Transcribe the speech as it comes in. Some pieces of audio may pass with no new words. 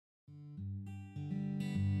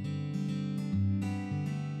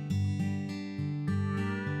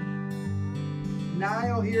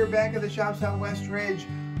Niall here, back at the Shops on West Ridge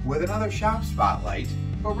with another shop spotlight,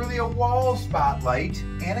 but really a wall spotlight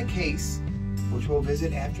and a case, which we'll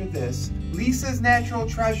visit after this. Lisa's Natural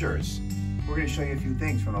Treasures. We're going to show you a few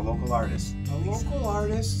things from a local artist. A local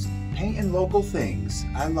artist painting local things.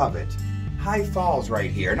 I love it. High Falls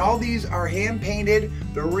right here. And all these are hand painted,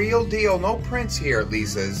 the real deal. No prints here at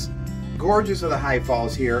Lisa's. Gorgeous of the High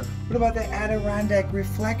Falls here. What about the Adirondack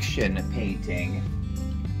reflection painting?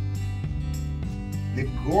 The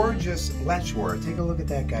gorgeous Letchworth. Take a look at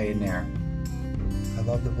that guy in there. I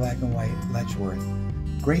love the black and white Letchworth.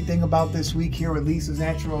 Great thing about this week here with Lisa's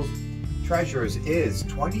Natural Treasures is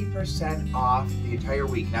 20% off the entire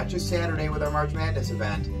week. Not just Saturday with our March Madness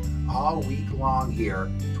event. All week long here,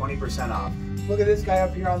 20% off. Look at this guy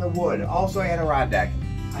up here on the wood. Also Adirondack.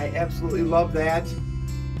 I absolutely love that.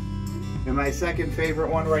 And my second favorite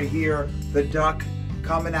one right here, the duck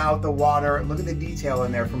coming out the water. Look at the detail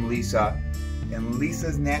in there from Lisa. And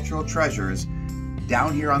Lisa's Natural Treasures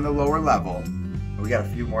down here on the lower level. And we got a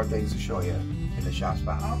few more things to show you in the shop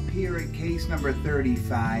spot. Up here at case number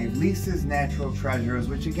 35, Lisa's Natural Treasures,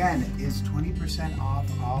 which again is 20% off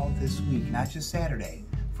all this week, not just Saturday.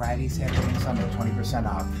 Friday, Saturday, and Sunday, 20%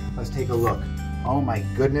 off. Let's take a look. Oh my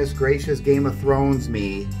goodness gracious, Game of Thrones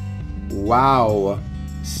me. Wow.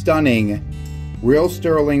 Stunning. Real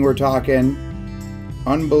sterling we're talking.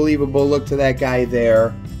 Unbelievable look to that guy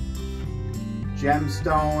there.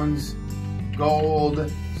 Gemstones,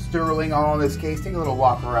 gold, sterling, all in this case. Take a little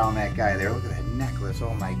walk around that guy there. Look at that necklace.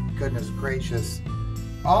 Oh my goodness gracious.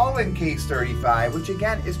 All in case 35, which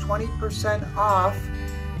again is 20% off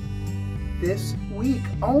this week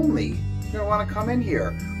only. You're going to want to come in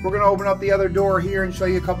here. We're going to open up the other door here and show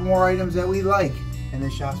you a couple more items that we like in the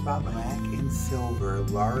shop spot. Black and silver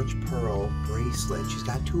large pearl bracelet. She's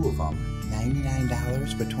got two of them.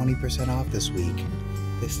 $99 for 20% off this week.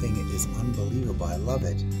 This thing is unbelievable. I love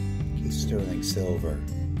it. Case sterling silver.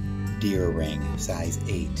 Deer ring, size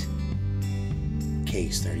 8.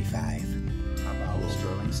 Case 35. How about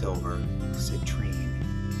sterling silver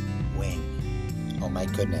citrine wing? Oh my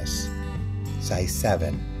goodness. Size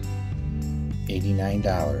 7. $89.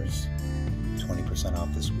 20%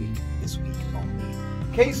 off this week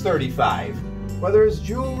only. Case 35. Whether it's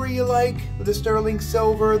jewelry you like, the sterling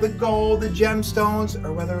silver, the gold, the gemstones,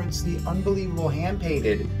 or whether it's the unbelievable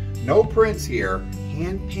hand-painted, no prints here,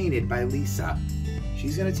 hand-painted by Lisa.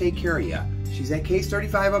 She's going to take care of you. She's at case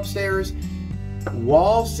 35 upstairs,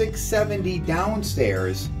 wall 670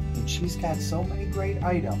 downstairs, and she's got so many great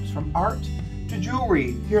items from art to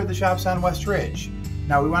jewelry here at the Shops on West Ridge.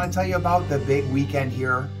 Now we want to tell you about the big weekend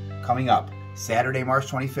here coming up. Saturday, March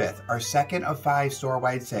 25th, our second of 5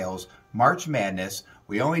 store-wide sales, March Madness.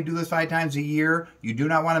 We only do this 5 times a year. You do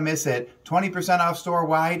not want to miss it. 20% off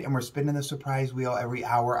store-wide, and we're spinning the surprise wheel every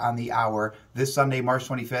hour on the hour. This Sunday, March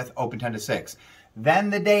 25th, open 10 to 6. Then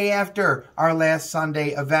the day after our last Sunday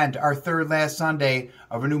event, our third last Sunday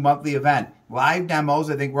of a new monthly event. Live demos,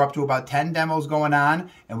 I think we're up to about 10 demos going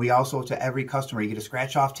on. And we also, to every customer, you get a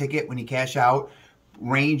scratch-off ticket when you cash out.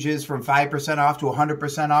 Ranges from 5% off to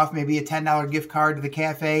 100% off, maybe a $10 gift card to the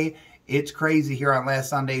cafe. It's crazy here on Last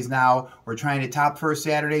Sundays now. We're trying to top first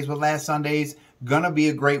Saturdays with Last Sundays. Gonna be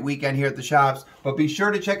a great weekend here at the shops. But be sure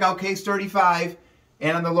to check out case 35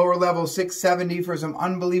 and on the lower level 670 for some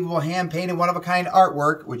unbelievable hand-painted one-of-a-kind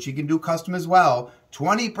artwork, which you can do custom as well.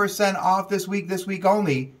 20% off this week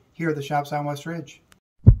only here at the Shops on West Ridge.